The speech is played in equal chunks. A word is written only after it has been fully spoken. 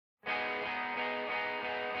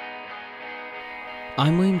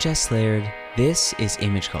I'm William Jess Laird. This is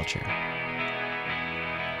Image Culture.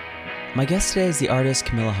 My guest today is the artist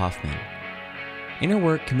Camilla Hoffman. In her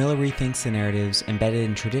work, Camilla rethinks the narratives embedded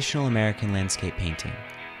in traditional American landscape painting.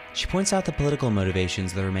 She points out the political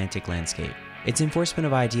motivations of the Romantic landscape, its enforcement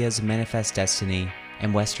of ideas of manifest destiny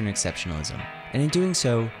and Western exceptionalism. And in doing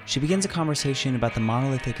so, she begins a conversation about the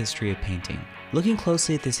monolithic history of painting. Looking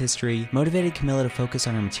closely at this history motivated Camilla to focus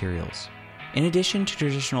on her materials. In addition to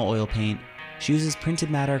traditional oil paint, she uses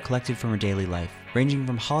printed matter collected from her daily life, ranging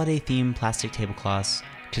from holiday-themed plastic tablecloths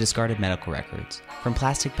to discarded medical records, from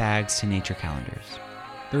plastic bags to nature calendars.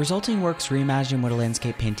 The resulting works reimagine what a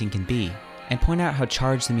landscape painting can be, and point out how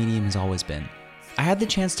charged the medium has always been. I had the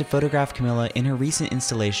chance to photograph Camilla in her recent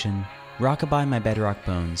installation, Rockabye My Bedrock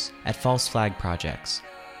Bones, at False Flag Projects,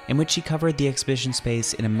 in which she covered the exhibition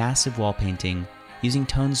space in a massive wall painting using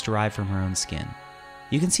tones derived from her own skin.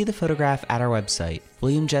 You can see the photograph at our website,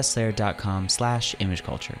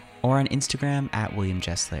 williamjesslaird.com/imageculture, or on Instagram at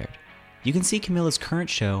williamjesslaird. You can see Camilla's current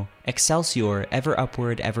show, Excelsior, Ever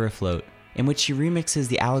Upward, Ever Afloat, in which she remixes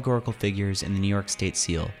the allegorical figures in the New York State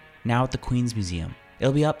Seal, now at the Queens Museum.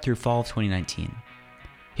 It'll be up through fall of 2019.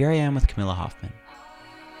 Here I am with Camilla Hoffman.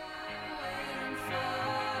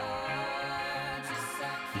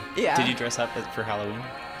 Yeah. Did you dress up for Halloween?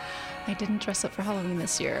 I didn't dress up for Halloween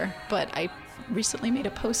this year, but I recently made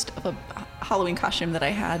a post of a Halloween costume that I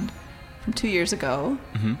had from 2 years ago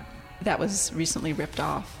that was recently ripped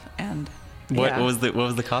off. And What was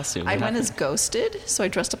the costume? I went as Ghosted, so I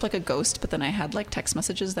dressed up like a ghost, but then I had like text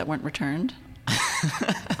messages that weren't returned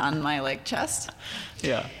on my like chest.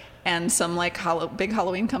 Yeah. And some like big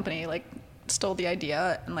Halloween company like stole the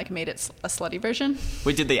idea and like made it a slutty version.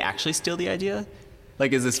 Wait, did they actually steal the idea?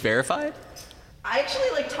 Like, is this verified? I actually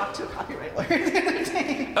like talked to a copyright lawyer the other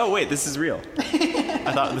day. Oh wait, this is real.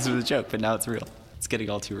 I thought this was a joke, but now it's real. It's getting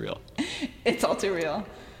all too real. It's all too real.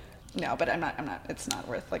 No, but I'm not, it's not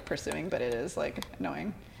worth like pursuing, but it is like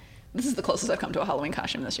annoying. This is the closest I've come to a Halloween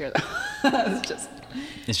costume this year though.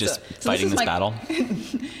 It's just fighting this battle.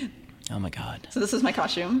 Oh my God. So this is my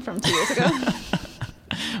costume from 2 years ago.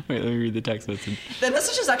 Wait, let me read the text message. The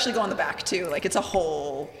messages actually go on the back too. Like it's a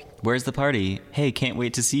whole... Where's the party? Hey, can't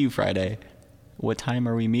wait to see you Friday. What time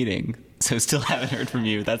are we meeting? So still haven't heard from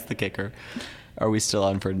you. That's the kicker. Are we still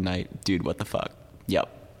on for tonight? Dude, what the fuck? Yep.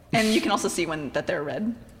 And you can also see that they're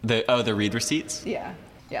red. The read receipts? Yeah.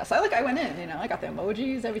 Yeah, so I went in, I got the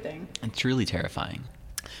emojis, everything. It's really terrifying.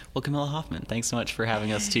 Well, Camilla Hoffman, thanks so much for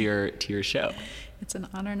having us to your show. It's an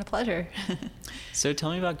honor and a pleasure. So tell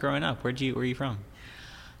me about growing up. Where are you from?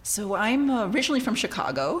 So I'm originally from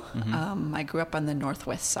Chicago. Mm-hmm. I grew up on the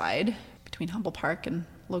northwest side between Humboldt Park and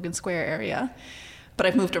Logan Square area, but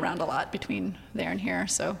I've moved around a lot between there and here.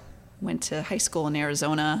 So went to high school in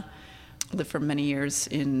Arizona, lived for many years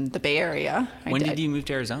in the Bay Area. When did you move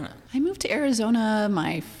to Arizona? I moved to Arizona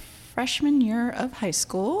my freshman year of high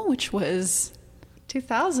school, which was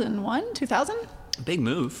 2001, 2000? Big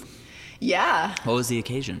move. Yeah. What was the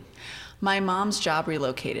occasion? My mom's job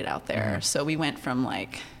relocated out there. Mm-hmm. So we went from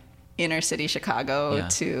like inner city Chicago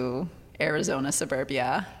to Arizona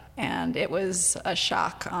suburbia. And it was a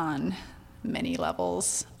shock on many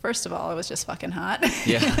levels. First of all, it was just fucking hot.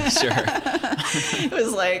 Yeah, sure. It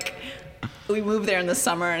was like, we moved there in the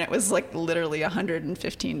summer and it was like literally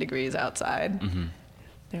 115 degrees outside. Mm-hmm.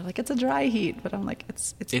 They're like, it's a dry heat. But I'm like,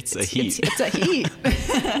 it's a heat. It's a heat.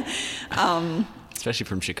 Especially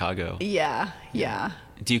from Chicago. Yeah.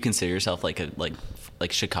 Do you consider yourself like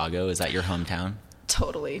Chicago? Is that your hometown?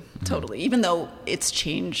 Totally. Even though it's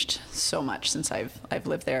changed so much since I've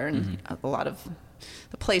lived there, and a lot of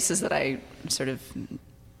the places that I sort of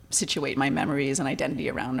situate my memories and identity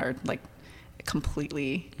around are like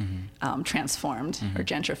completely transformed or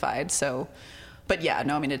gentrified. So, but yeah,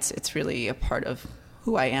 no, I mean it's really a part of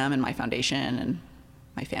who I am and my foundation and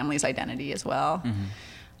my family's identity as well.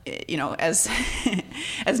 As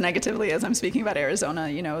as negatively as I'm speaking about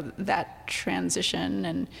Arizona, that transition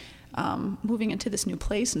and moving into this new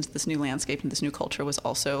place, into this new landscape, and this new culture was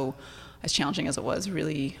also, as challenging as it was,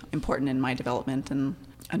 really important in my development and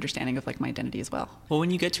understanding of like my identity as well. Well,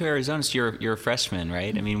 when you get to Arizona, so you're a freshman,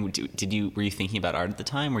 right? I mean, were you thinking about art at the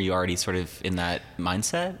time? Were you already sort of in that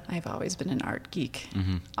mindset? I've always been an art geek.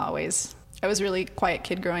 Always. I was a really quiet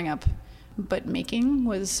kid growing up, but making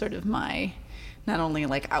was sort of my not only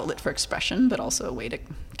like outlet for expression, but also a way to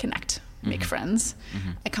connect, make friends.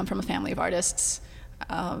 I come from a family of artists,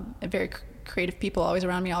 very creative people always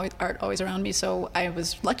around me, art always around me. So I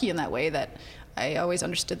was lucky in that way that I always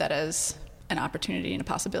understood that as an opportunity and a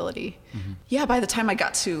possibility. Yeah, by the time I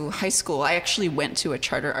got to high school, I actually went to a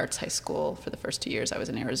charter arts high school for the first 2 years I was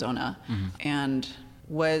in Arizona. And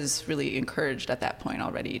was really encouraged at that point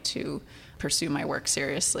already to pursue my work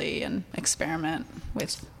seriously and experiment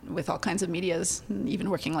with all kinds of medias. And even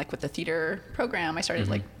working like with the theater program, I started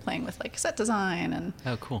like playing with like set design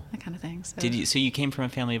and cool, that kind of thing. So. So you came from a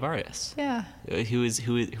family of artists? Yeah. Who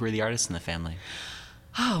are the artists in the family?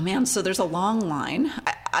 Oh man, so there's a long line.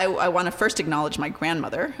 I want to first acknowledge my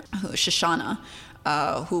grandmother, Shoshana,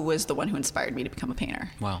 who was the one who inspired me to become a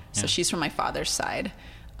painter. Wow. Yeah. So she's from my father's side.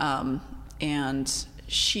 And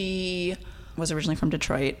she was originally from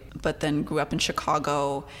Detroit, but then grew up in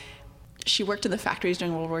Chicago. She worked in the factories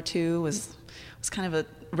during World War II, was kind of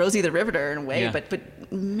a Rosie the Riveter in a way,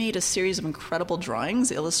 but made a series of incredible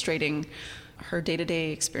drawings illustrating her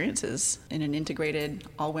day-to-day experiences in an integrated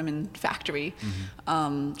all-women factory.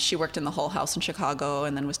 She worked in the Hull House in Chicago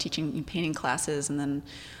and then was teaching painting classes, and then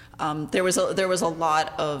there was a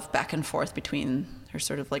lot of back and forth between her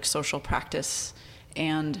sort of like social practice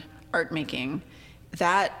and art making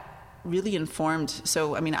that really informed.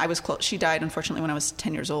 So I mean, I was close. She died unfortunately when I was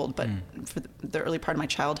 10 years old, but for the early part of my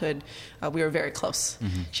childhood, we were very close.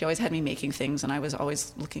 She always had me making things, and I was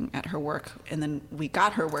always looking at her work. And then we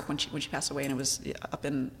got her work when she passed away, and it was up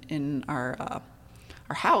in our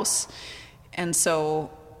house. And so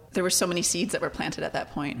there were so many seeds that were planted at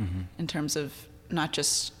that point in terms of not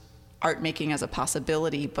just art making as a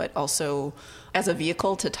possibility, but also as a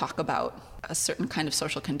vehicle to talk about a certain kind of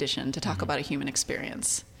social condition, to talk about a human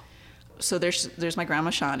experience. So there's my grandma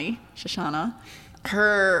Shoshana.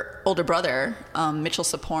 Her older brother, Mitchell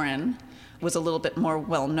Saporin, was a little bit more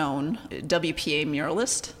well-known Oh, WPA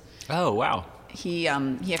muralist. wow. He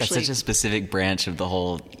actually... That's such a specific branch of the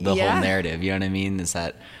whole narrative, you know what I mean? Is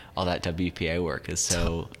that all that WPA work is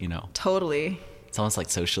so, Totally. It's almost like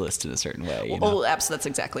socialist in a certain way. Oh, absolutely. That's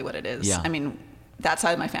exactly what it is. Yeah. I mean, that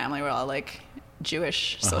side of my family, we're all like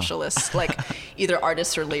Jewish socialists, like either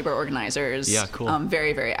artists or labor organizers. Yeah, cool.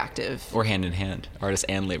 Very, very active. Or hand in hand, artists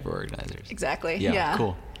and labor organizers. Exactly. Yeah,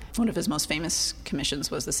 cool. One of his most famous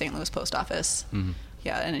commissions was the St. Louis Post Office.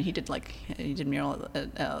 Yeah, and he did mural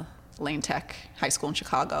at Lane Tech High School in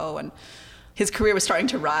Chicago, and his career was starting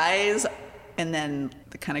to rise, and then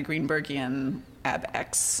the kind of Greenbergian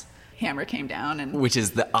AbX hammer came down, and which is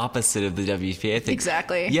the opposite of the WPA, I think.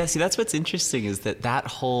 Exactly. Yeah, see, that's what's interesting is that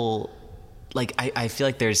whole, like, I feel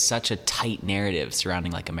like there's such a tight narrative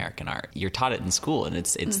surrounding like American art. You're taught it in school, and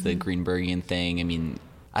it's the Greenbergian thing. I mean,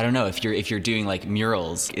 I don't know if you're doing like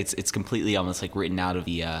murals, it's completely almost like written out of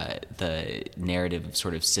the narrative of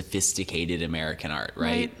sort of sophisticated American art,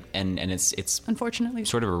 right? And it's unfortunately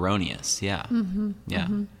sort of erroneous. Yeah. Yeah.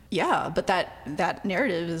 Yeah, but that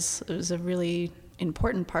narrative is a really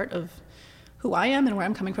important part of who I am and where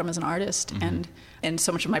I'm coming from as an artist, and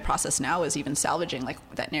so much of my process now is even salvaging like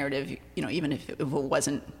that narrative, even if it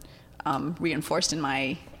wasn't reinforced in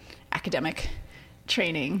my academic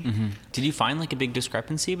training. Did you find like a big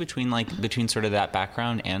discrepancy between sort of that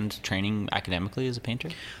background and training academically as a painter?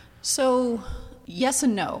 So yes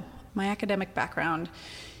and no. My academic background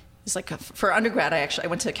is like for undergrad, I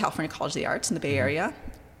went to California College of the Arts in the Bay Area.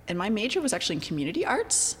 And my major was actually in community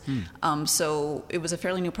arts. So it was a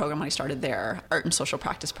fairly new program when I started there, art and social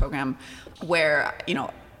practice program, where,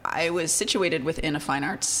 I was situated within a fine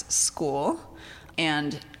arts school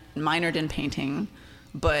and minored in painting,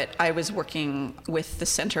 but I was working with the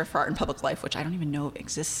Center for Art and Public Life, which I don't even know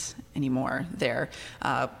exists anymore there,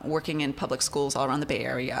 working in public schools all around the Bay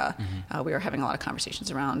Area. We were having a lot of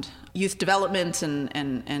conversations around youth development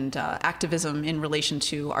and activism in relation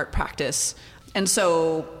to art practice. And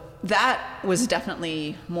so that was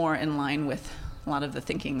definitely more in line with a lot of the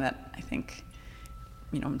thinking that I think,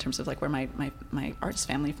 in terms of like where my artist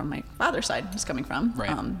family from my father's side was coming from.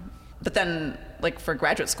 Right. But then, like for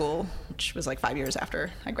graduate school, which was like 5 years after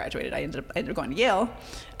I graduated, I ended up going to Yale.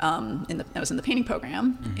 I was in the painting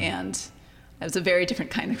program, and it was a very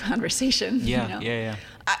different kind of conversation. Yeah.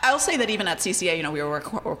 I'll say that even at CCA, we were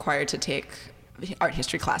required to take art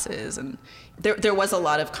history classes, and there was a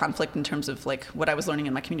lot of conflict in terms of like what I was learning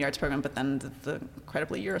in my community arts program, but then the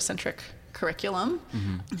incredibly Eurocentric curriculum,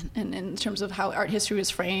 and in terms of how art history was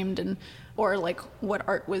framed, or like what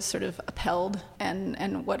art was sort of upheld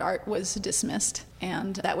and what art was dismissed,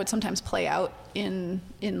 and that would sometimes play out in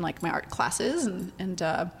like my art classes, and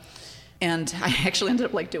I actually ended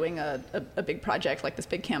up like doing a big project, like this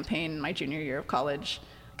big campaign in my junior year of college,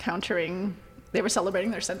 countering. They were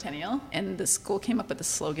celebrating their centennial, and the school came up with the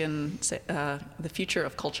slogan, the future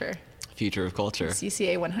of culture. Future of culture.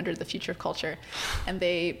 CCA 100, the future of culture. And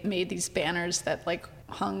they made these banners that like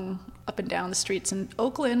hung up and down the streets in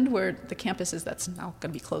Oakland, where the campus is, that's now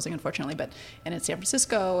going to be closing, unfortunately, and in San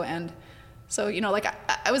Francisco. And So, like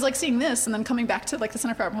I was like seeing this and then coming back to like the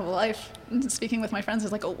Center for Art and Public Life and speaking with my friends, I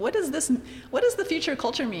was like, oh, what does the future of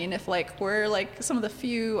culture mean if like we're like some of the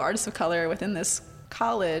few artists of color within this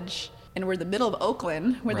college and we're the middle of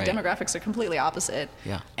Oakland where the demographics are completely opposite.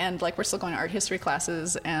 Yeah. And like we're still going to art history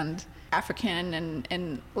classes, and African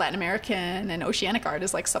and Latin American and oceanic art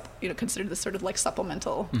is like, considered this sort of like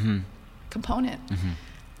supplemental component.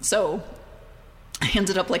 So I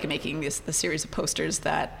ended up like making this series of posters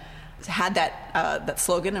that had that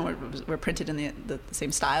slogan and were printed in the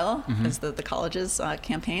same style as the college's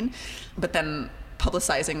campaign, but then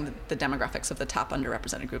publicizing the demographics of the top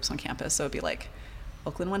underrepresented groups on campus. So it'd be like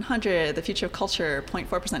Oakland 100, the future of culture,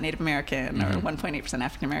 0.4% Native American or 1.8%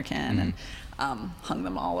 African American, and hung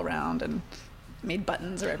them all around and made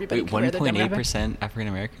buttons, or everybody could wear the demographic. 1.8% African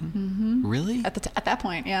American? Really? At that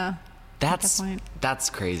point, yeah. That's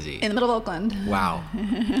crazy. In the middle of Oakland. Wow.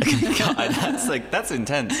 God, that's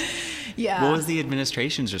intense. Yeah. What was the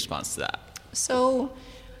administration's response to that? So,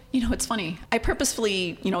 it's funny. I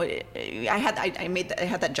purposefully, I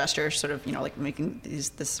had that gesture, sort of, like making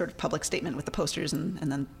this sort of public statement with the posters and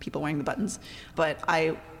then people wearing the buttons. But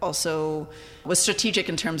I also was strategic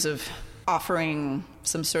in terms of offering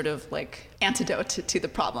some sort of like antidote to the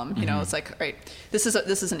problem. It's like, all right, this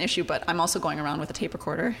is an issue, but I'm also going around with a tape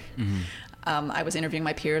recorder. I was interviewing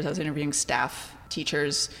my peers. I was interviewing staff,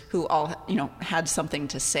 teachers who all, had something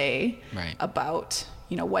to say about,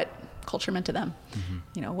 what culture meant to them,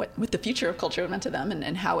 what the future of culture meant to them,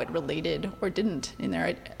 and how it related or didn't, in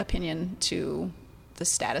their opinion, to the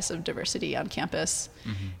status of diversity on campus.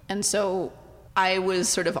 And so I was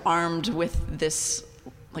sort of armed with this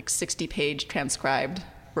like 60-page transcribed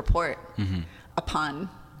report upon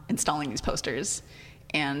installing these posters,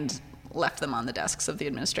 and left them on the desks of the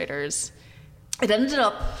administrators. It ended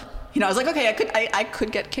up, I was like, okay, I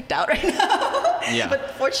could get kicked out right now. Yeah.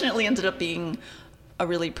 But fortunately ended up being a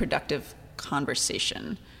really productive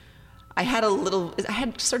conversation. I had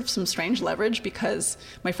sort of some strange leverage because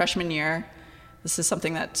my freshman year, this is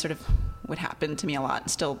something that sort of would happen to me a lot,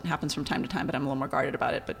 and still happens from time to time, but I'm a little more guarded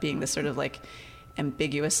about it. But being this sort of like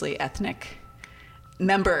ambiguously ethnic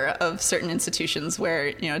member of certain institutions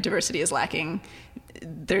where, diversity is lacking,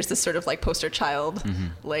 there's this sort of like poster child,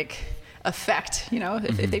 like effect,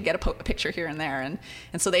 if they get a picture here and there. And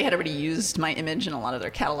so they had already used my image in a lot of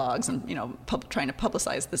their catalogs and, trying to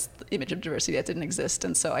publicize this image of diversity that didn't exist.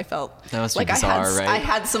 And so I felt that must like be bizarre, I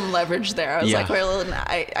had some leverage there. I was like, well,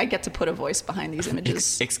 I get to put a voice behind these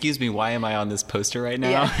images. Excuse me, why am I on this poster right now?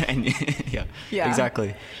 Yeah. And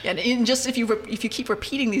exactly. Yeah, and just if you keep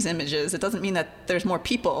repeating these images, it doesn't mean that there's more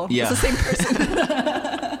people. Yeah. It's the same person.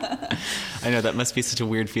 I know, that must be such a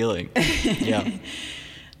weird feeling. Yeah.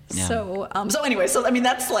 Yeah. So anyway,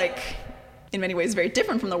 that's like in many ways very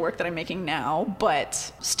different from the work that I'm making now, but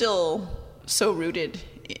still so rooted.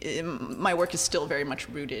 My work is still very much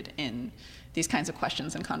rooted in these kinds of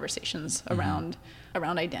questions and conversations around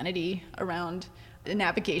identity, around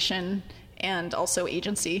navigation, and also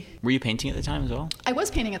agency. Were you painting at the time as well? I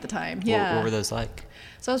was painting at the time. Yeah. What were those like?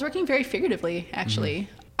 So I was working very figuratively, actually.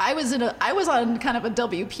 I was on kind of a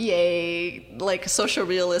WPA, like social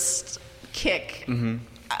realist kick.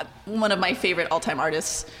 One of my favorite all-time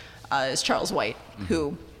artists is Charles White,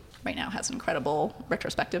 who right now has an incredible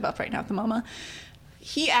retrospective up right now at the MoMA.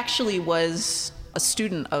 He actually was a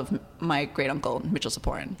student of my great uncle Mitchell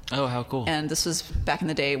Saporin. Oh, how cool! And this was back in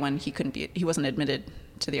the day when he wasn't admitted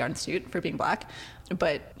to the Art Institute for being black,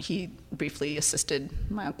 but he briefly assisted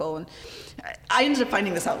my uncle, and I ended up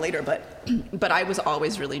finding this out later. But I was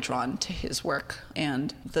always really drawn to his work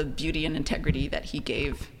and the beauty and integrity that he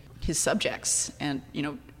gave his subjects, and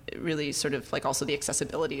really sort of like also the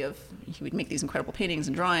accessibility of, he would make these incredible paintings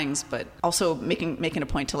and drawings, but also making a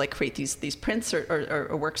point to like create these prints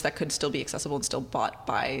or works that could still be accessible and still bought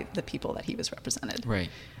by the people that he was represented, right,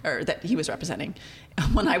 or that he was representing.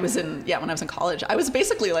 When I was in college, I was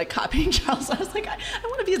basically like copying Charles. I was like, I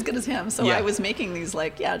want to be as good as him. So I was making these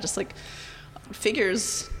just like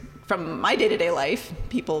figures from my day-to-day life,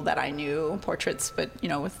 people that I knew, portraits, but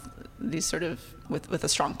with these sort of with a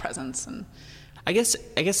strong presence. And I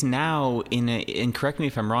guess now, and correct me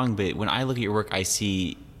if I'm wrong, but when I look at your work, I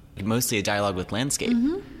see mostly a dialogue with landscape.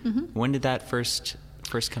 When did that first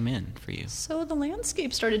come in for you? So the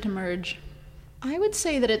landscape started to merge. I would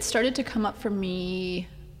say that it started to come up for me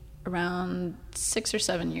around 6 or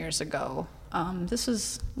 7 years ago. This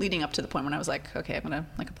was leading up to the point when I was like, okay, I'm gonna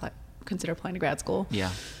consider applying to grad school. Yeah.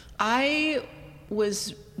 I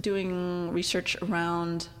was doing research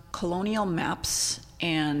around colonial maps,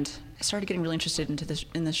 and I started getting really interested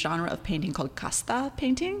in this genre of painting called casta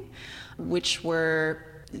painting, which were,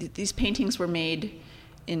 these paintings were made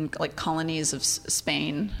in like colonies of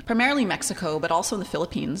Spain, primarily Mexico, but also in the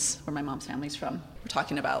Philippines, where my mom's family's from. We're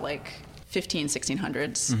talking about like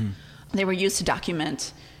 1600s. They were used to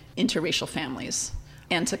document interracial families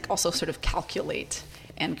and to also sort of calculate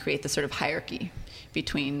and create this sort of hierarchy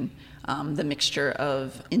between the mixture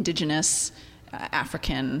of indigenous,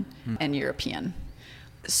 African, and European.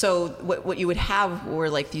 So what you would have were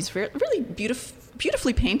like these really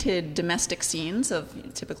beautifully painted domestic scenes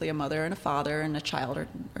of typically a mother and a father and a child or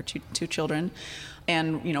two children.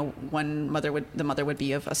 And, you know, the mother would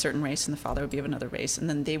be of a certain race and the father would be of another race. And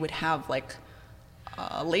then they would have like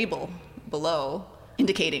a label below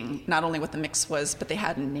indicating not only what the mix was, but they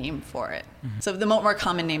had a name for it. So the more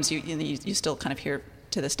common names you still kind of hear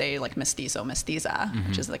to this day, like mestizo, mestiza,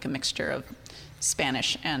 which is like a mixture of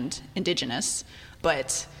Spanish and indigenous.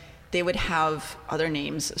 But they would have other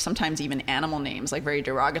names, sometimes even animal names, like very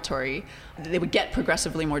derogatory. They would get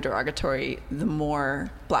progressively more derogatory the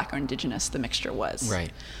more Black or indigenous the mixture was.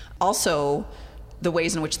 Right. Also, the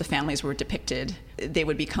ways in which the families were depicted, they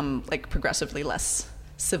would become like progressively less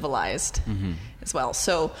civilized as well.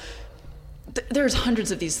 So there's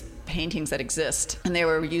hundreds of these paintings that exist, and they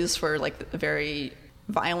were used for like very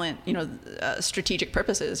violent, strategic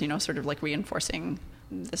purposes, sort of like reinforcing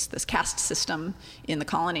this caste system in the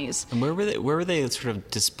colonies. And where were they sort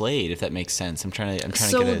of displayed, if that makes sense? I'm trying to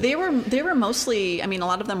get they were mostly, I mean, a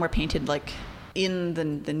lot of them were painted like in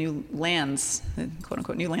the new lands, quote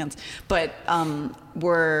unquote new lands, but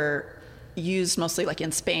were used mostly like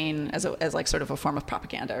in Spain as like sort of a form of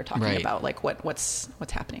propaganda, or talking about like what's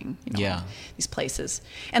happening in these places.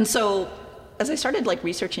 And so as I started like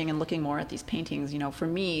researching and looking more at these paintings, for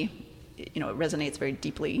me, it resonates very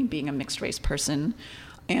deeply being a mixed race person.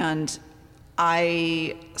 And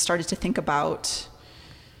I started to think about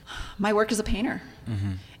my work as a painter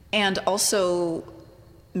and also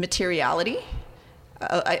materiality.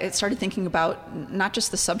 I started thinking about not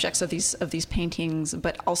just the subjects of these paintings,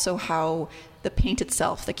 but also how the paint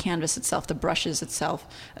itself, the canvas itself, the brushes itself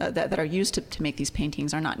that are used to make these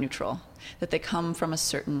paintings are not neutral, that they come from a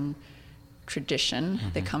certain tradition,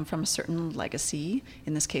 they come from a certain legacy,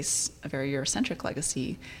 in this case a very Eurocentric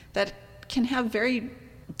legacy, that can have very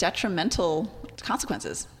detrimental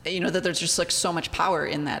consequences. That there's just like so much power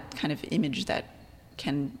in that kind of image that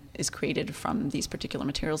is created from these particular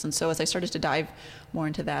materials. And so as I started to dive more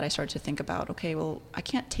into that, I started to think about, okay, well, I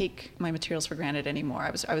can't take my materials for granted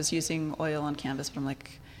anymore. I was using oil on canvas, but I'm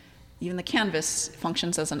like, even the canvas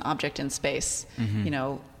functions as an object in space.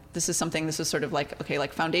 This is sort of like, okay,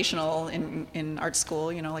 like foundational in art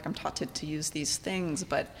school, like I'm taught to use these things.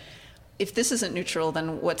 But if this isn't neutral,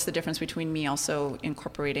 then what's the difference between me also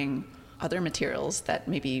incorporating other materials that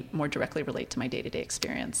maybe more directly relate to my day-to-day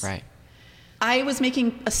experience? Right. I was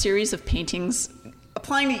making a series of paintings,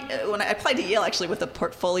 when I applied to Yale actually, with a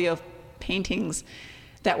portfolio of paintings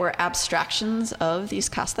that were abstractions of these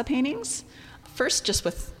casta paintings. First, just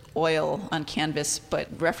with oil on canvas,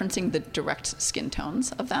 but referencing the direct skin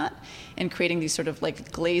tones of that and creating these sort of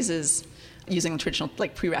like glazes using the traditional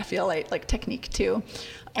like pre-Raphaelite like technique too.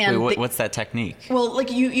 And what's that technique? Well,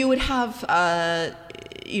 like you would have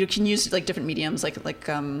you can use like different mediums like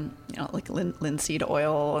linseed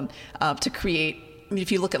oil and to create. I mean,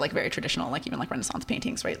 if you look at like very traditional, like even like Renaissance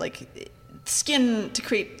paintings, right? Like skin to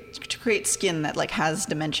create skin that like has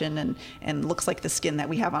dimension and looks like the skin that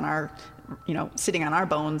we have on our, sitting on our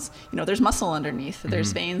bones. There's muscle underneath,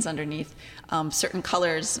 there's veins underneath, certain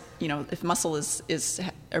colors. If muscle is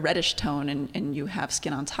a reddish tone and you have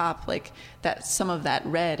skin on top, like that, some of that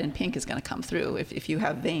red and pink is going to come through. If you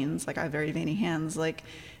have veins, like I have very veiny hands, like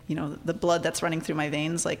the blood that's running through my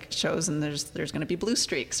veins like shows, and there's going to be blue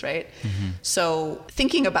streaks, right? So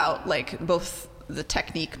thinking about like both the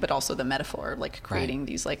technique but also the metaphor, like creating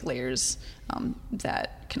these like layers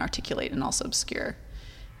that can articulate and also obscure.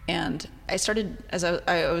 And I started, as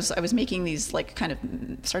I was making these like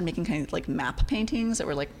started making kind of like map paintings that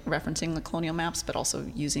were like referencing the colonial maps, but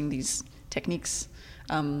also using these techniques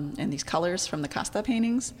and these colors from the casta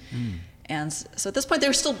paintings. And so at this point they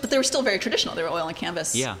were still very traditional. They were oil and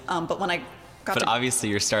canvas. Yeah. But when I got But obviously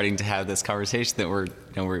you're starting to have this conversation that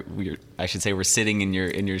we're sitting in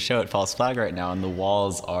your show at False Flag right now, and the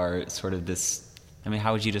walls are sort of this. I mean,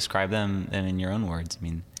 how would you describe them in your own words? I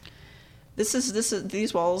mean,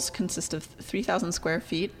 these walls consist of 3,000 square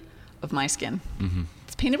feet of my skin.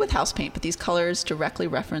 It's painted with house paint, but these colors directly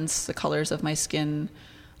reference the colors of my skin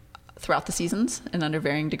throughout the seasons and under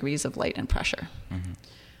varying degrees of light and pressure.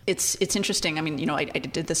 It's interesting. I mean, I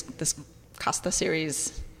did this Casta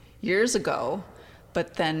series years ago,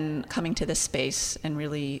 but then coming to this space and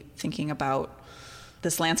really thinking about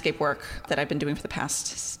this landscape work that I've been doing for the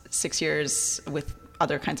past 6 years with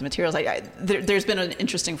other kinds of materials. There's been an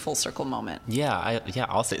interesting full circle moment. Yeah,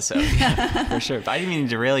 I'll say so. Yeah, for sure. But I didn't mean to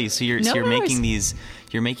derail you. So you're making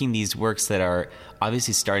these works that are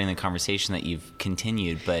obviously starting the conversation that you've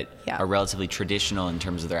continued, but are relatively traditional in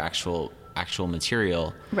terms of their actual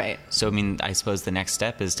material. Right. So I mean, I suppose the next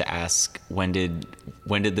step is to ask, when did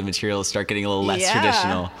the material start getting a little less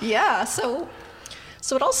traditional? Yeah. So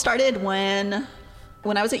it all started when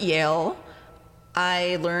I was at Yale.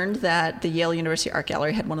 I learned that the Yale University Art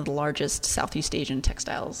Gallery had one of the largest Southeast Asian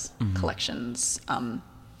textiles collections,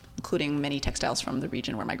 including many textiles from the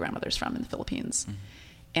region where my grandmother's from in the Philippines.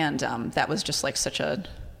 And that was just like such a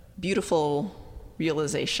beautiful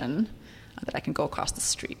realization that I can go across the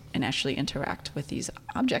street and actually interact with these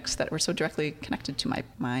objects that were so directly connected to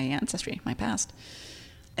my ancestry, my past.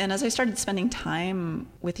 And as I started spending time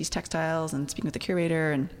with these textiles and speaking with the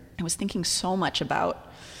curator, and I was thinking so much about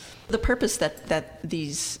the purpose that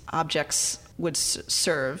these objects would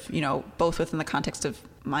serve, both within the context of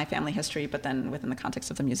my family history, but then within the context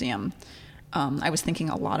of the museum. I was thinking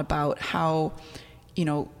a lot about how,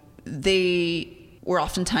 they were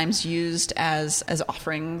oftentimes used as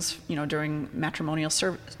offerings, during matrimonial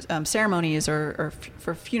ceremonies or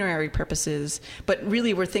for funerary purposes, but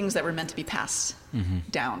really were things that were meant to be passed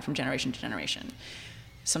down from generation to generation.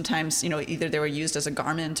 Sometimes, either they were used as a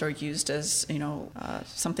garment or used as,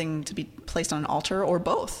 something to be placed on an altar, or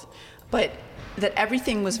both. But that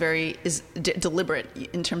everything was deliberate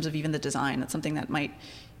in terms of even the design. That's something that might,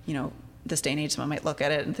 this day and age, someone might look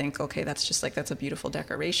at it and think, okay, that's a beautiful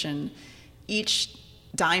decoration. Each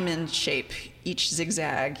diamond shape, each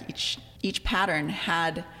zigzag, each pattern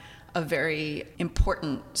had a very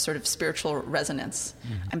important sort of spiritual resonance.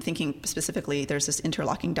 I'm thinking specifically, there's this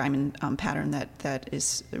interlocking diamond pattern that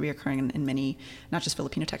is reoccurring in many, not just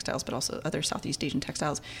Filipino textiles, but also other Southeast Asian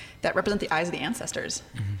textiles that represent the eyes of the ancestors.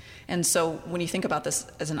 And so when you think about this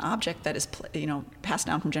as an object that is, passed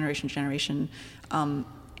down from generation to generation,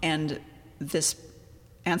 and this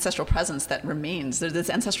ancestral presence that remains, there's this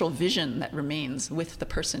ancestral vision that remains with the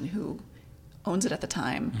person who owns it at the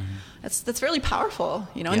time. That's really powerful,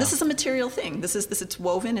 and this is a material thing. It's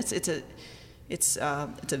woven. It's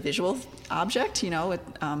a visual object. It,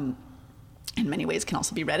 in many ways can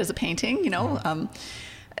also be read as a painting.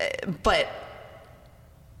 But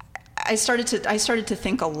I started to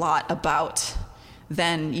think a lot about,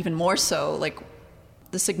 then even more so, like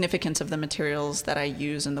the significance of the materials that I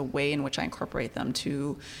use and the way in which I incorporate them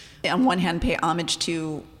to, on one hand, pay homage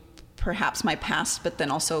to perhaps my past, but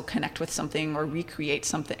then also connect with something or recreate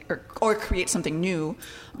something or create something new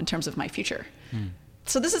in terms of my future.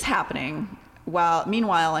 So this is happening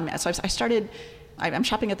meanwhile, I'm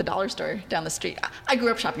shopping at the dollar store down the street. I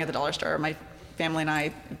grew up shopping at the dollar store. My family and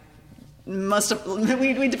I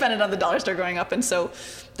we depended on the dollar store growing up. And so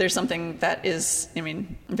there's something that is,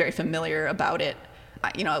 very familiar about it.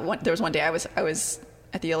 There was one day I was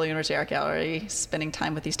at the Yale University Art Gallery spending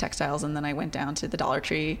time with these textiles, and then I went down to the Dollar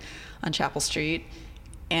Tree on Chapel Street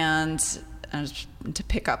and to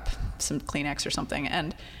pick up some Kleenex or something,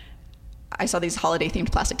 and I saw these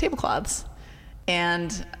holiday-themed plastic tablecloths.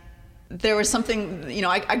 And there was something,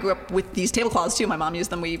 I grew up with these tablecloths too. My mom used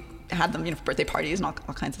them. We had them, for birthday parties and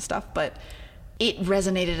all kinds of stuff. But it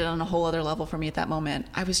resonated on a whole other level for me at that moment.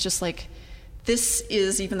 I was just like, this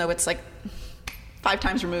is, even though it's like 5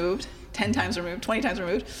 times removed, 10 times removed, 20 times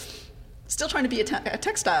removed, still trying to be a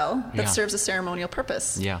textile that serves a ceremonial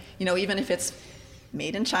purpose. Yeah. Even if it's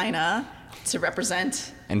made in China to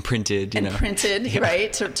represent... And printed,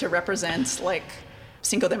 right? To represent like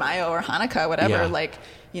Cinco de Mayo or Hanukkah, whatever. Like,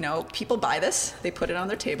 people buy this, they put it on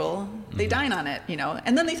their table, they dine on it,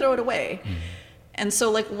 and then they throw it away. And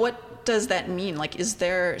so, like, what does that mean? Like, is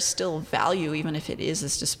there still value, even if it is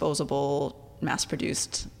this disposable,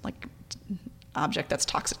 mass-produced, like, object that's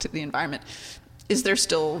toxic to the environment? Is there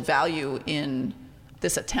still value in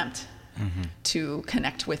this attempt to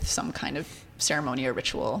connect with some kind of ceremony or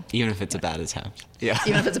ritual? Even if it's a bad attempt. Yeah.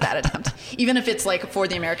 Even if it's a bad attempt. Even if it's like for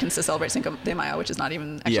the Americans to celebrate Cinco de Mayo, which is not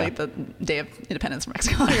even actually the day of independence from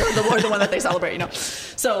Mexico, or the one that they celebrate,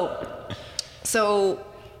 So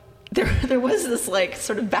there was this like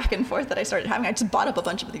sort of back and forth that I started having. I just bought up a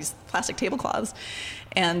bunch of these plastic tablecloths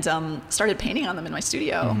and started painting on them in my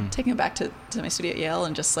studio, taking them back to my studio at Yale,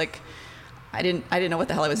 and just like I didn't know what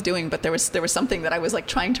the hell I was doing, but there was something that I was like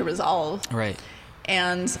trying to resolve. Right.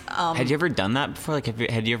 And had you ever done that before? Like,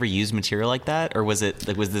 had you ever used material like that, or was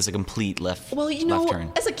this a complete left? Well, left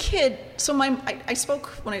turn? As a kid, so I spoke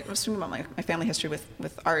when I was speaking about my family history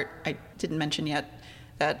with art. I didn't mention yet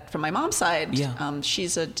that from my mom's side, she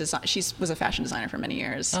was a fashion designer for many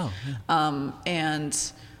years. Oh. Yeah.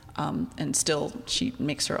 And still she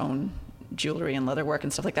makes her own jewelry and leather work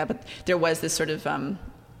and stuff like that. But there was this sort of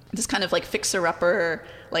this kind of like fixer-upper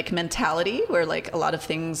like mentality where like a lot of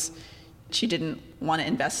things she didn't want to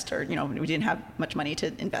invest, or we didn't have much money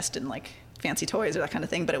to invest in like fancy toys or that kind of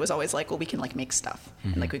thing, but it was always like, well, we can like make stuff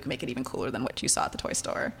and like we can make it even cooler than what you saw at the toy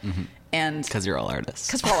store. And because you're all artists.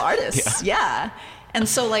 Because we're all artists. Yeah. And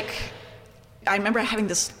so like I remember having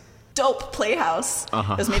this dope playhouse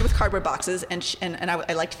that was made with cardboard boxes, and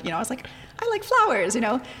I liked, I was like, I like flowers,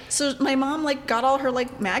 so my mom like got all her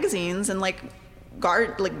like magazines and like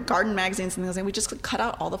garden magazines and things, and we just cut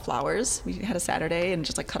out all the flowers. We had a Saturday and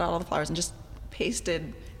just like cut out all the flowers and just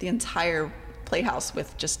pasted the entire playhouse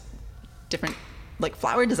with just different like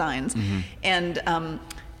flower designs. And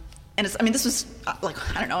it's, this was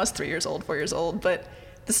like, I don't know, I was 3 years old, 4 years old, but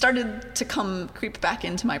this started to creep back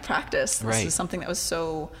into my practice. This is something that was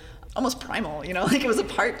so almost primal, like it was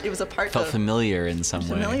a part felt familiar in some way.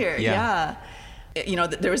 Familiar, yeah.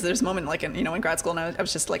 There was this moment like in grad school, and I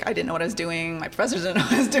was just like, I didn't know what I was doing. My professors didn't know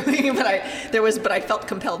what I was doing, but I felt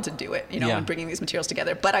compelled to do it, and bringing these materials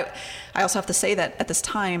together. But I also have to say that at this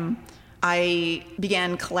time, I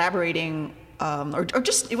began collaborating, or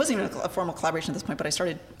just, it wasn't even a formal collaboration at this point, but I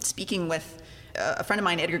started speaking with a friend of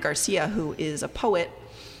mine, Edgar Garcia, who is a poet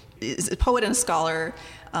and a scholar,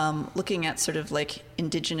 looking at sort of like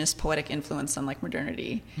indigenous poetic influence on like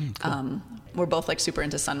modernity. Cool. We're both like super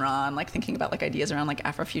into Sun Ra and like thinking about like ideas around like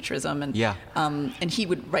Afrofuturism, and he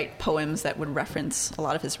would write poems that would reference a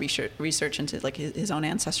lot of his research into like his own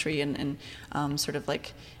ancestry and sort of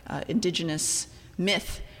like indigenous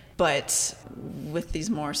myth, but with these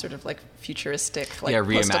more sort of like futuristic, like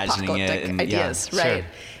post-apocalyptic ideas, right?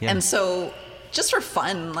 Sure. Yeah. And so, just for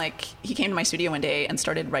fun, like he came to my studio one day and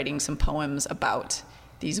started writing some poems about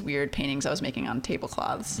these weird paintings I was making on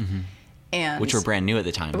tablecloths, and which were brand new at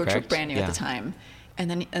the time. Which were brand new at the time,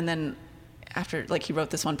 and then after like he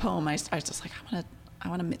wrote this one poem, I was just like, I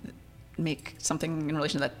want to make something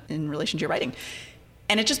in relation to your writing.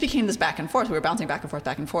 And it just became this back and forth. We were bouncing back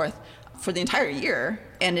and forth for the entire year.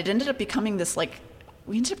 And it ended up becoming this, like,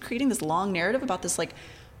 we ended up creating this long narrative about this, like,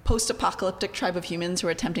 post-apocalyptic tribe of humans who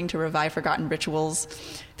were attempting to revive forgotten rituals.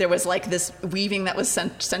 There was, like, this weaving that was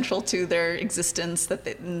central to their existence,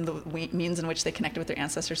 the means in which they connected with their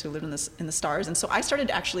ancestors who lived in the stars. And so I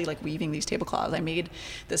started actually, like, weaving these tablecloths. I made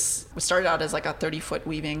this, it started out as, like, a 30-foot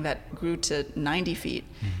weaving that grew to 90 feet.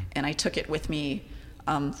 And I took it with me,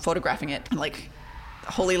 photographing it, like,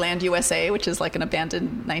 Holy Land, USA, which is like an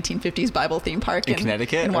abandoned 1950s Bible theme park in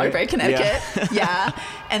Connecticut, in Waterbury, Connecticut. Yeah.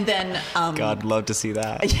 And then God, love to see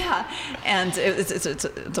that. Yeah, and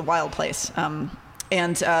it's a wild place. And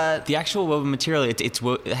the actual woven material,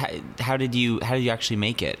 how did you actually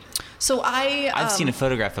make it? So I've seen a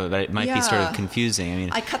photograph of it, but it might be sort of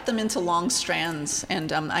confusing. I cut them into long strands, and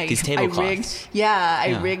these tablecloths.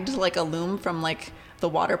 I rigged like a loom from like the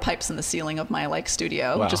water pipes in the ceiling of my like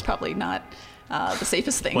studio, which is probably not the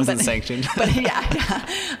safest thing. Wasn't sanctioned. But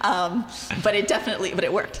but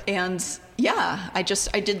it worked. And I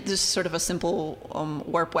did this sort of a simple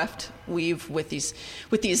warp weft weave with these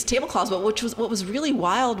tablecloths. But what was really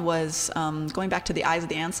wild was going back to the eyes of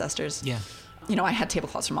the ancestors. Yeah. I had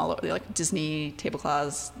tablecloths from all over, like Disney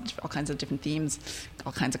tablecloths, all kinds of different themes,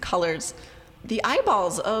 all kinds of colors. The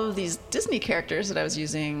eyeballs of these Disney characters that I was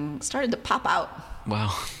using started to pop out.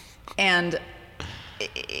 Wow. And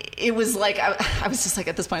it was like, I was just like,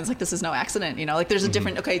 at this point, it's like, this is no accident, like there's a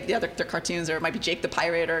different, they're cartoons, or it might be Jake the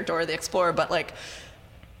Pirate or Dora the Explorer, but like,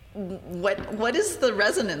 what is the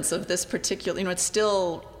resonance of this particular, it's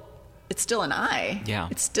still an eye. Yeah.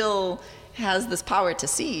 It still has this power to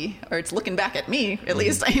see, or it's looking back at me, at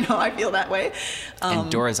least, I feel that way. And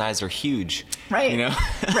Dora's eyes are huge. Right.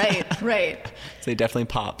 Right. So they definitely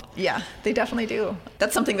pop. Yeah, they definitely do.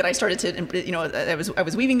 That's something that I started to, I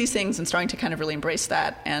was weaving these things and starting to kind of really embrace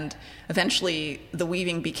that. And eventually the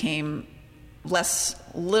weaving became less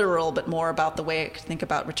literal, but more about the way I could think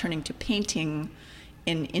about returning to painting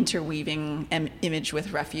in interweaving image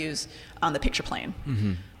with refuse on the picture plane.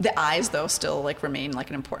 Mm-hmm. The eyes, though, still like remain like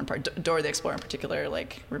an important part. Dora the Explorer in particular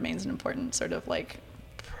like remains an important sort of like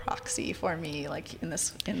proxy for me, like in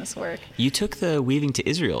this work. You took the weaving to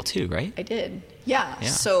Israel too, right? I did. Yeah.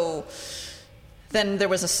 So then there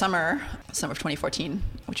was a summer of 2014,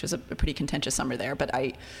 which was a pretty contentious summer there, but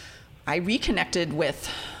I reconnected with,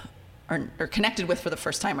 or connected with for the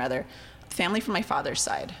first time rather, family from my father's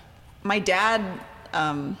side. My dad,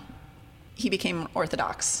 he became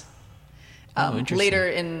Orthodox later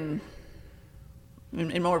in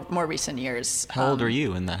more recent years. How old were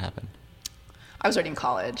you when that happened? I was already in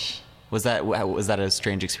college. Was that a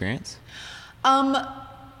strange experience?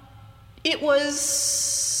 It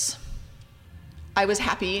was. I was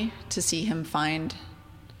happy to see him find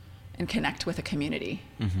and connect with a community,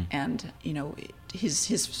 and his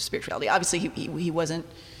spirituality. Obviously, he wasn't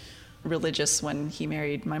religious when he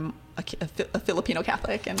married a Filipino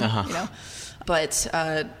Catholic, and but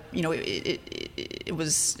it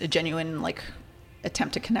was a genuine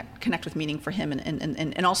attempt to connect with meaning for him,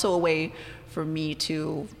 and also a way for me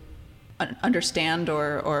to understand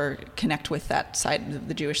or connect with that side,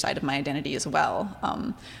 the Jewish side of my identity as well.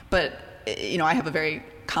 But I have a very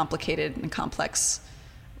complicated and complex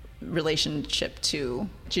relationship to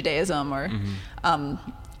Judaism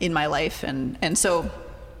in my life, and so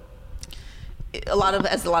a lot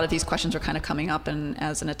of these questions are kind of coming up, and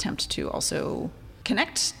as an attempt to also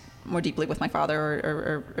connect more deeply with my father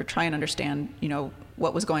or try and understand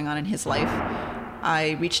what was going on in his life,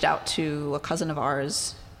 I reached out to a cousin of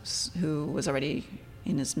ours who was already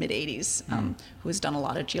in his mid-80s, who has done a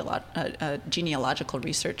lot of genealogical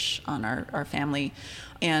research on our family,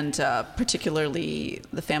 and particularly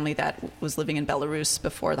the family that was living in Belarus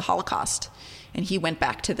before the Holocaust. And he went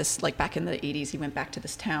back to this, back in the 80s, he went back to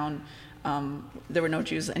this town. There were no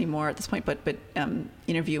Jews anymore at this point, but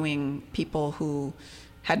interviewing people who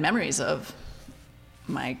had memories of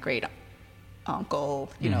my great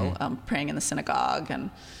uncle, praying in the synagogue,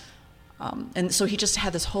 and so he just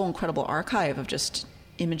had this whole incredible archive of just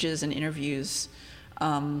images and interviews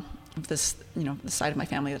of this, the side of my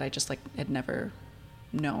family that I just had never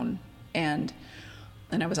known, and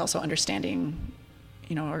I was also understanding,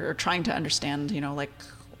 or trying to understand,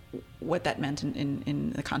 what that meant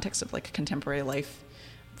in the context of contemporary life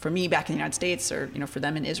for me back in the United States, or for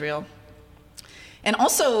them in Israel, and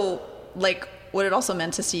also what it also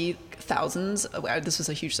meant to see thousands. This was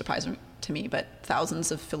a huge surprise to me, but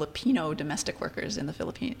thousands of Filipino domestic workers in the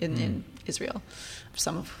Philippines, in Israel,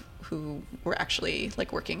 some of who were actually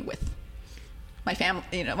working with my family,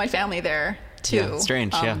 my family there too. Yeah,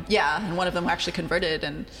 strange. Yeah, and one of them actually converted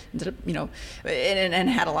and ended up, and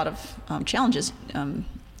had a lot of challenges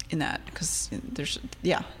in that, because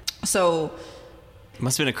so. It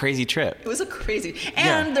must have been a crazy trip. It was a crazy,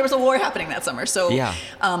 and there was a war happening that summer. So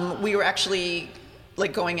we were actually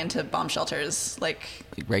going into bomb shelters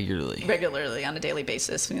regularly on a daily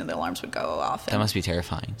basis. The alarms would go off. That must be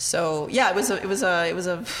terrifying. So it was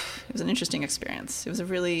an interesting experience. It was a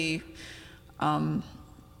really,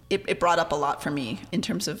 it brought up a lot for me in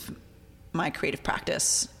terms of my creative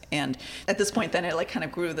practice. And at this point, then it kind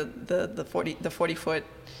of grew the 40-foot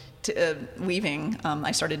weaving.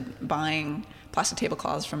 I started buying plastic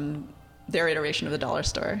tablecloths from their iteration of the dollar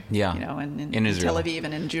store, and in Tel Aviv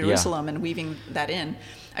and in Jerusalem, and weaving that in.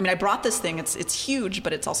 I mean, I brought this thing. It's huge,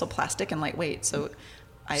 but it's also plastic and lightweight. So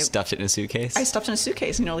I stuffed it in a suitcase. I stuffed it in a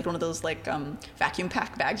suitcase, one of those vacuum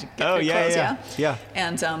pack bags you get for clothes. Yeah.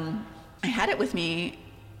 And I had it with me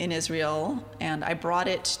in Israel, and I brought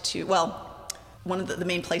it to one of the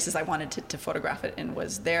main places I wanted to photograph it in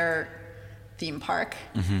was their theme park.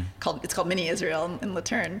 It's called Mini Israel in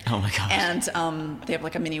Laterne. Oh my gosh. And they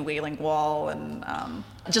have a mini Wailing Wall, and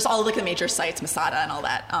just all of the major sites, Masada and all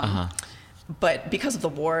that. But because of the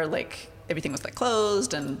war, everything was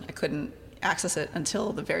closed, and I couldn't access it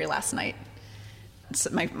until the very last night.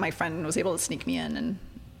 So my friend was able to sneak me in, and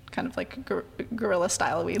kind of guerrilla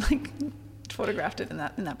style, we photographed it in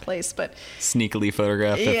that place. But sneakily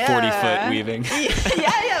photographed the 40-foot weaving.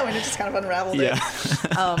 When it just kind of unraveled it.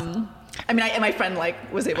 I mean, my friend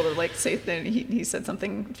was able to say that he said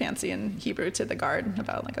something fancy in Hebrew to the guard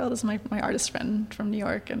about this is my artist friend from New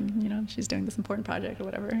York, and she's doing this important project or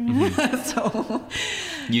whatever. So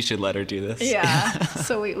you should let her do this.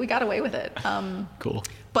 So we got away with it. Cool.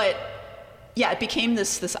 But it became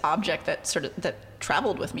this object that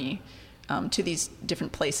traveled with me to these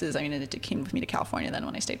different places. I mean, it came with me to California then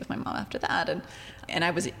when I stayed with my mom after that, and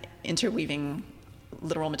I was interweaving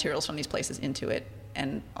literal materials from these places into it,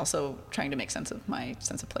 and also trying to make sense of my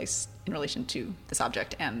sense of place in relation to this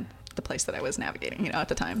object and the place that I was navigating, at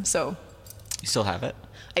the time. So you still have it?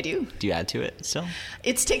 I do. Do you add to it still?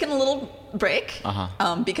 It's taken a little break,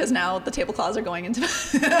 because now the tablecloths are going into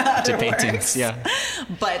to paintings.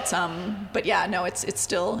 But no, it's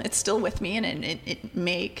still with me, and it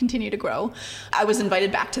may continue to grow. I was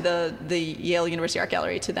invited back to the Yale University Art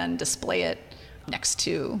Gallery to then display it next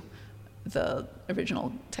to the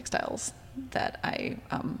original textiles that I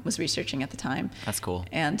was researching at the time. That's cool.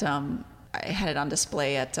 And I had it on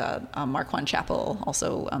display at Marquand Chapel,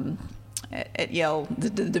 also at Yale, the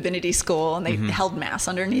Divinity School, and they held Mass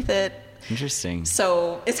underneath it. Interesting.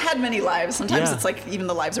 So it's had many lives. Sometimes it's even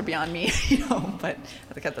the lives are beyond me, but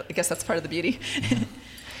I guess that's part of the beauty.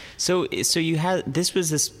 So you had, this was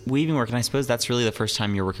this weaving work, and I suppose that's really the first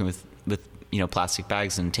time you're working with plastic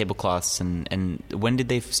bags and tablecloths, and when did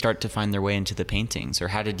they start to find their way into the paintings? Or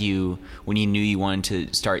how did you, when you knew you wanted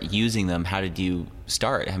to start using them, how did you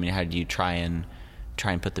start? I mean, how did you try and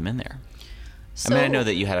put them in there? So, I know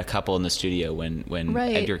that you had a couple in the studio when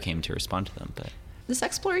right. Edgar came to respond to them, but this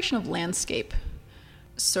exploration of landscape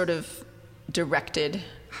sort of directed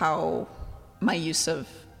how my use of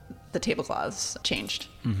the tablecloths changed.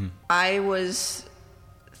 Mm-hmm. I was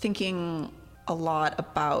thinking a lot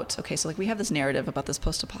about, okay, so like we have this narrative about this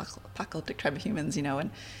post-apocalyptic tribe of humans,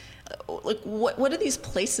 and like what do these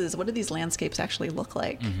places, what do these landscapes actually look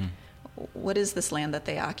like? Mm-hmm. What is this land that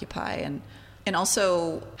they occupy? And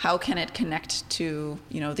also how can it connect to,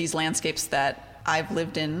 these landscapes that I've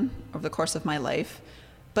lived in over the course of my life,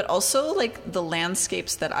 but also like the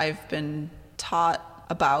landscapes that I've been taught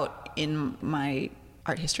about in my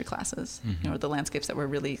art history classes, mm-hmm. The landscapes that were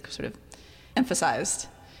really sort of emphasized,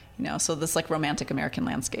 so this like romantic American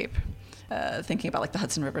landscape, thinking about like the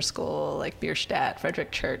Hudson River School, like Bierstadt,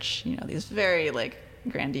 Frederick Church, these very like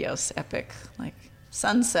grandiose, epic, like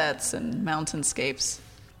sunsets and mountainscapes.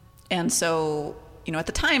 And so, at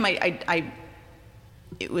the time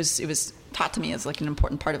it was taught to me as like an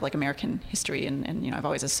important part of like American history. And I've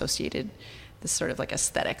always associated this sort of like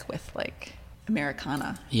aesthetic with like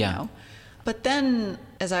Americana, But then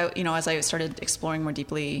as I started exploring more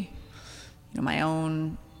deeply, my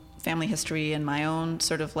own family history and my own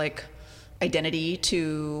sort of like identity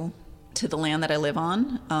to the land that I live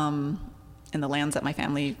on, and the lands that my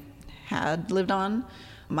family had lived on,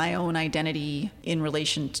 my own identity in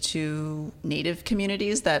relation to Native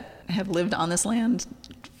communities that have lived on this land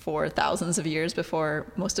for thousands of years before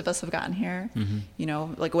most of us have gotten here.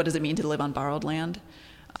 Mm-hmm. Like what does it mean to live on borrowed land?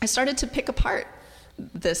 I started to pick apart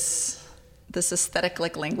this aesthetic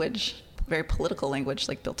like language, very political language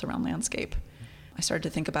like built around landscape. I started to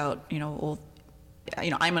think about, I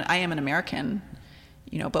am an American,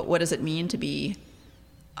 but what does it mean to be,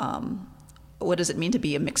 what does it mean to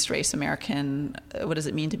be a mixed race American? What does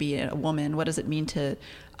it mean to be a woman? What does it mean to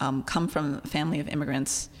come from a family of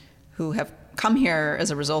immigrants who have come here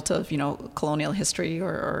as a result of, colonial history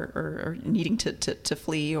or needing to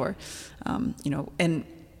flee or, and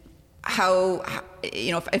how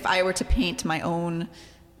if I were to paint my own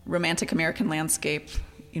romantic American landscape,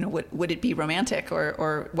 would it be romantic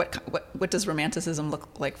or what does romanticism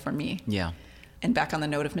look like for me? Yeah. And back on the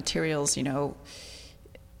note of materials,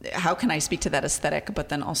 how can I speak to that aesthetic, but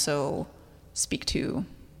then also speak to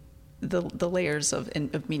the layers of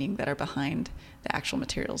meaning that are behind the actual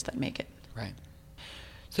materials that make it? Right.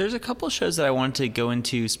 So there's a couple of shows that I wanted to go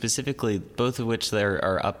into specifically, both of which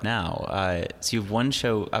are up now. So you have one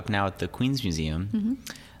show up now at the Queens Museum.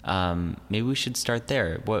 Mm-hmm. Maybe we should start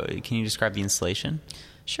there. Can you describe the installation?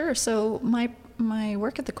 Sure. So my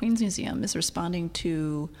work at the Queens Museum is responding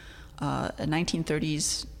to a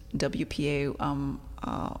 1930s WPA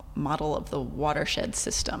model of the watershed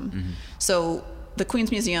system. Mm-hmm. So the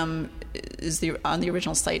Queens Museum is on the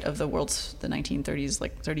original site of the 1930s,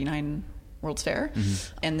 like 39 World's Fair,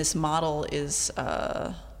 mm-hmm. and this model is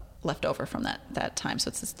left over from that time. So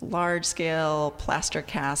it's this large scale plaster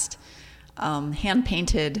cast, hand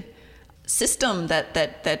painted system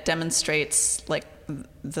that demonstrates like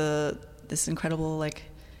this incredible like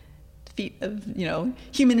feat of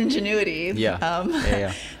human ingenuity.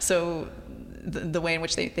 Yeah. So the way in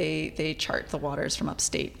which they chart the waters from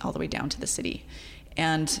upstate all the way down to the city,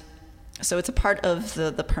 and so it's a part of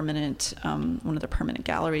the permanent one of the permanent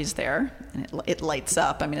galleries there, and it lights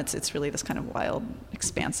up. I mean, it's really this kind of wild,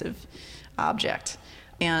 expansive object.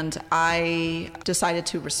 And I decided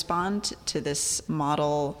to respond to this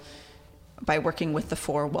model by working with the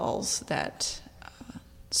four walls that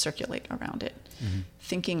circulate around it, mm-hmm.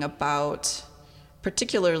 thinking about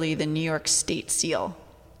particularly the New York State seal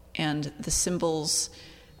and the symbols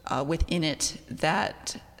within it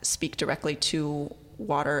that speak directly to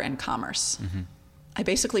water and commerce. Mm-hmm. I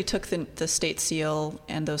basically took the state seal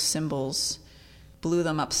and those symbols, blew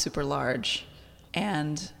them up super large,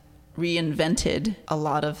 and reinvented a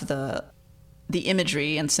lot of the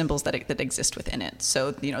imagery and symbols that exist within it.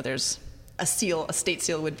 So, there's a state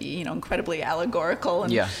seal would be, incredibly allegorical.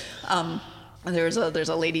 And, yeah. There's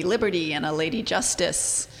a Lady Liberty and a Lady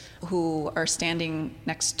Justice who are standing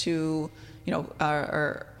next to,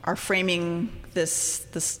 are framing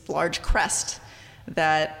this large crest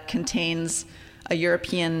that contains a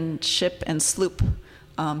European ship and sloop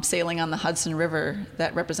sailing on the Hudson River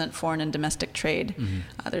that represent foreign and domestic trade.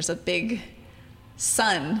 Mm-hmm. There's a big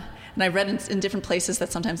sun, and I read in different places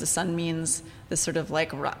that sometimes the sun means this sort of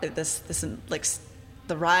like this like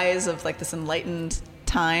the rise of like this enlightened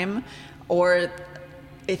time, or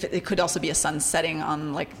if it could also be a sun setting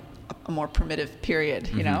on like a more primitive period,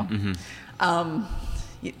 you know?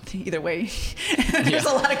 Either way, there's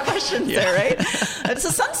a lot of questions there, right? It's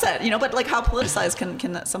a sunset, you know, but like how politicized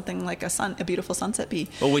can something like a beautiful sunset be?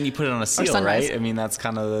 Well, when you put it on a seal, right? I mean, that's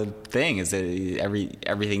kind of the thing, is that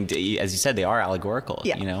everything, as you said, they are allegorical,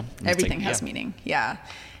 you know? Everything has meaning,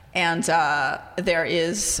 And there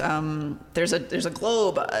is there's a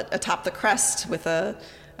globe atop the crest with an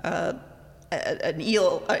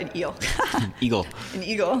eagle. An eagle.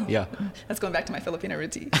 Yeah. That's going back to my Filipino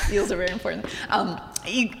roots. Eels are very important. With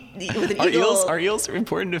an eagle. Are eels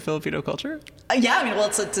important to Filipino culture? Yeah, I mean, well,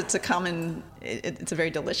 it's a common, it's a very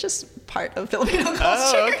delicious part of Filipino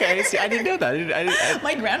culture. Oh, okay. See, I didn't know that.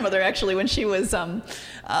 My grandmother, actually, when she was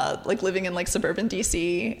like living in like suburban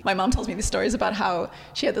DC, my mom tells me these stories about how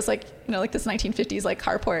she had this like, you know, like this 1950s like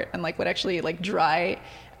carport, and like would actually like dry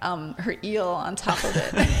her eel on top of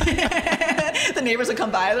it. The neighbors would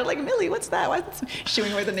come by. They're like, Millie, what's that? Why is it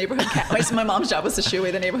shooing away the neighborhood cat? My mom's job was to shoo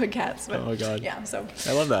away the neighborhood cats. But, oh my God. Yeah, so.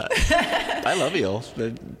 I love that. I love eel.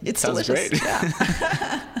 It's sounds delicious. Great. Yeah.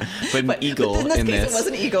 But an eagle in this case, it was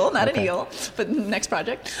an eagle, not an eel. But next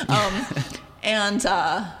project.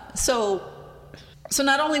 So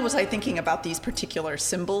not only was I thinking about these particular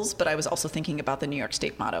symbols, but I was also thinking about the New York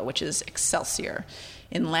State motto, which is Excelsior.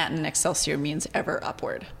 In Latin, Excelsior means ever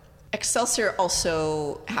upward. Excelsior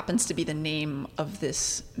also happens to be the name of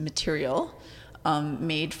this material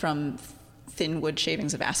made from thin wood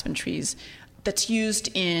shavings of aspen trees that's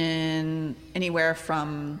used in anywhere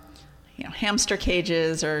from, you know, hamster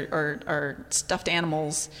cages or stuffed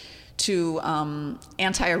animals to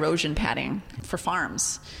anti-erosion padding for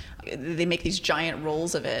farms. They make these giant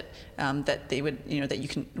rolls of it that they would, you know, that you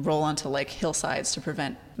can roll onto like hillsides to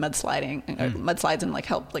prevent mudslides and like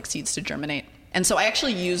help like seeds to germinate. And so I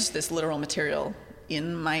actually used this literal material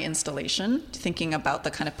in my installation, thinking about the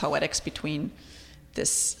kind of poetics between this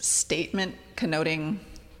statement connoting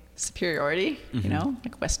superiority, you know,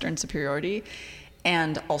 like Western superiority,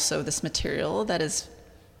 and also this material that is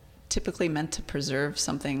typically meant to preserve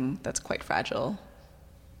something that's quite fragile,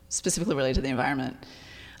 specifically related to the environment,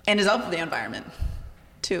 and is of the environment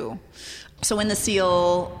too. So in the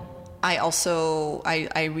seal,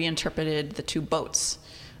 I reinterpreted the two boats.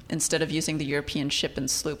 Instead of using the European ship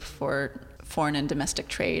and sloop for foreign and domestic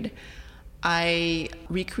trade, I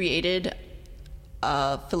recreated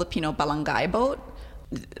a Filipino balangay boat.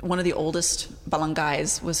 One of the oldest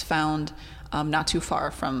balangays was found not too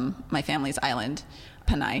far from my family's island,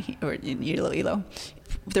 Panay, or in Iloilo.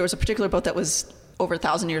 There was a particular boat that was over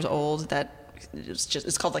 1,000 years old that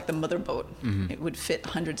it's called like the mother boat. It would fit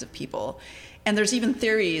hundreds of people. And there's even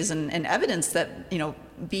theories and evidence that, you know,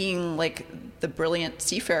 being like the brilliant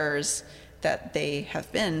seafarers that they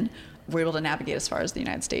have been, were able to navigate as far as the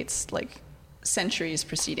United States, like centuries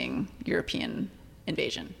preceding European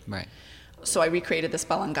invasion. Right. So I recreated this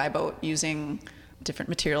balangay boat using different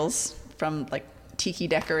materials, from like tiki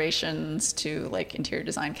decorations to like interior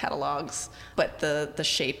design catalogs, but the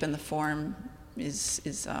shape and the form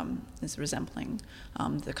is resembling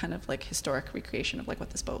the kind of like historic recreation of like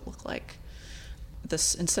what this boat looked like.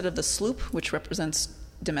 This, instead of the sloop, which represents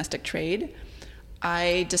domestic trade,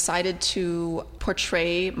 I decided to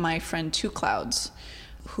portray my friend Two Clouds,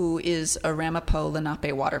 who is a Ramapo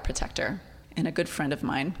Lenape water protector and a good friend of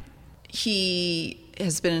mine. He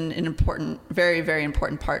has been an important, very, very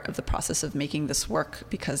important part of the process of making this work,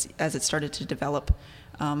 because as it started to develop,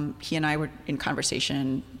 he and I were in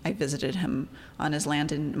conversation. I visited him on his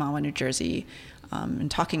land in Mahwah, New Jersey,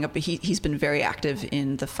 and talking about, he's been very active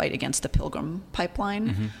in the fight against the Pilgrim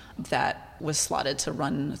pipeline that was slotted to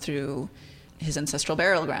run through his ancestral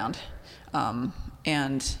burial ground. And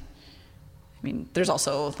I mean, there's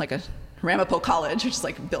also like a Ramapo College, which is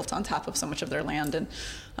like built on top of so much of their land, and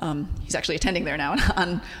he's actually attending there now.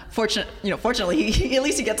 And fortunately, he at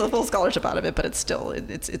least he gets a full scholarship out of it. But it's still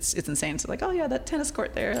it's insane. So like, oh yeah, that tennis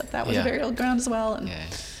court there, that was a burial ground as well. And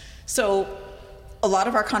so a lot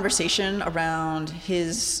of our conversation around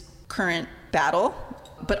his current battle,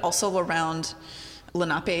 but also around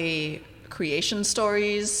Lenape creation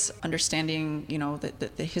stories, understanding, you know,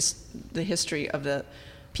 the history of the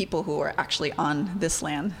people who are actually on this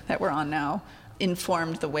land that we're on now,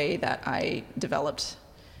 informed the way that I developed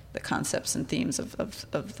the concepts and themes of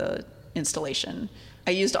the installation.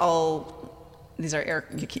 I used these are air,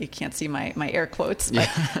 you can't see my air quotes, but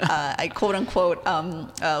I quote unquote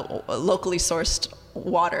locally sourced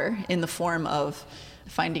water in the form of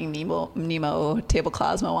Finding Nemo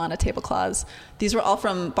tablecloths, Moana tablecloths. These were all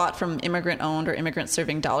bought from immigrant-owned or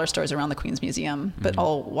immigrant-serving dollar stores around the Queens Museum, but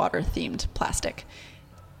all water-themed plastic.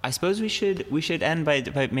 I suppose we should end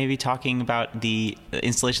by maybe talking about the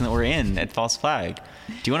installation that we're in at False Flag.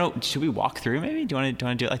 Should we walk through maybe? Do you want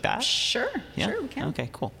to do it like that? Sure. Yeah? Sure, we can. Okay,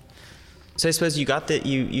 cool. So I suppose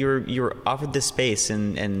you were offered this space,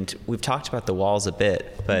 and we've talked about the walls a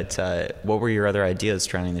bit, but what were your other ideas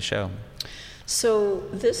surrounding the show? So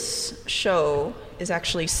this show is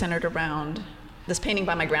actually centered around this painting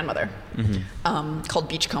by my grandmother, called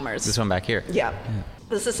Beachcombers. This one back here. Yeah.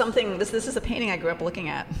 This is something. This is a painting I grew up looking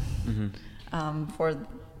at for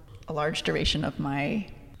a large duration of my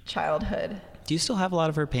childhood. Do you still have a lot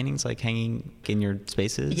of her paintings like hanging in your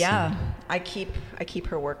spaces? Yeah, I keep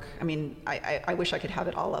her work. I mean, I wish I could have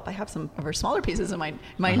it all up. I have some of her smaller pieces in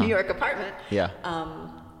my New York apartment. Yeah.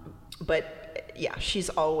 But yeah, she's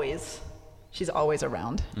always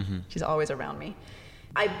around. She's always around me.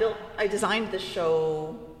 I designed the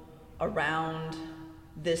show around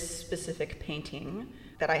this specific painting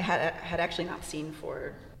that I had actually not seen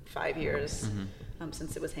for 5 years,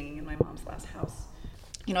 since it was hanging in my mom's last house.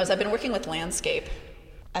 You know, as I've been working with landscape,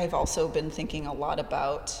 I've also been thinking a lot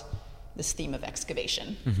about this theme of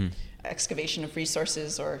excavation, excavation of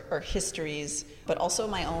resources or histories, but also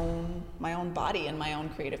my own body and my own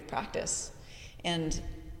creative practice. And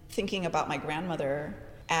thinking about my grandmother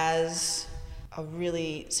as a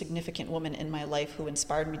really significant woman in my life who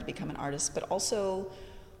inspired me to become an artist, but also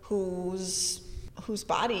whose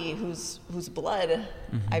body, whose blood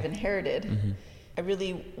I've inherited. I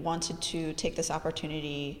really wanted to take this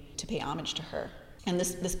opportunity to pay homage to her. And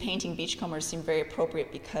this painting, Beachcombers, seemed very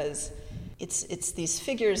appropriate because it's these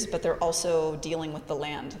figures, but they're also dealing with the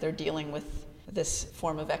land. They're dealing with this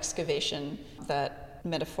form of excavation that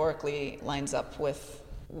metaphorically lines up with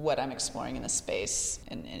what I'm exploring in this space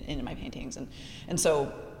and in my paintings. And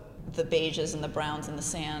so the beiges and the browns and the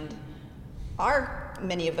sand are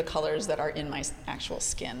many of the colors that are in my actual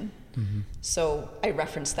skin. So I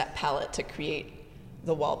referenced that palette to create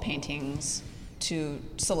the wall paintings, to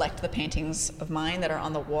select the paintings of mine that are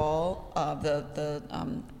on the wall, the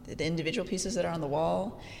individual pieces that are on the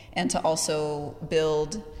wall, and to also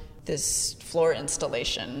build this floor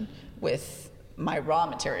installation with my raw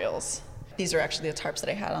materials. These are actually the tarps that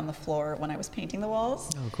I had on the floor when I was painting the walls.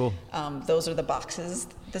 Oh, cool. Those are the boxes.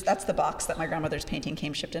 That's the box that my grandmother's painting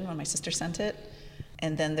came shipped in when my sister sent it.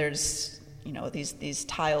 And then there's, you know, these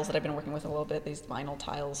tiles that I've been working with a little bit, these vinyl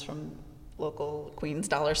tiles from local Queens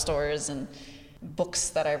dollar stores and books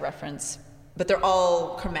that I reference. But they're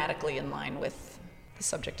all chromatically in line with the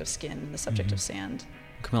subject of skin and the subject of sand.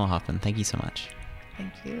 Camilla Hoffman, thank you so much.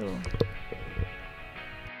 Thank you.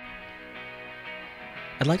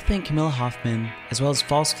 I'd like to thank Camilla Hoffman as well as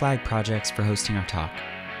False Flag Projects for hosting our talk.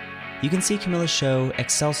 You can see Camilla's show,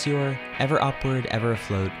 Excelsior, Ever Upward, Ever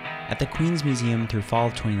Afloat, at the Queens Museum through fall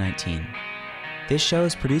of 2019. This show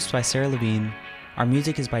is produced by Sarah Levine. Our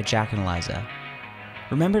music is by Jack and Eliza.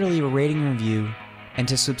 Remember to leave a rating and review and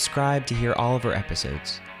to subscribe to hear all of our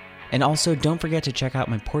episodes. And also, don't forget to check out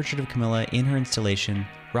my portrait of Camilla in her installation,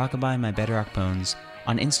 Rockabye My Bedrock Bones,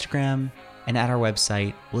 on Instagram and at our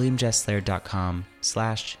website,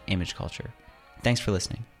 williamjesslaird.com/imageculture. Thanks for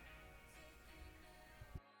listening.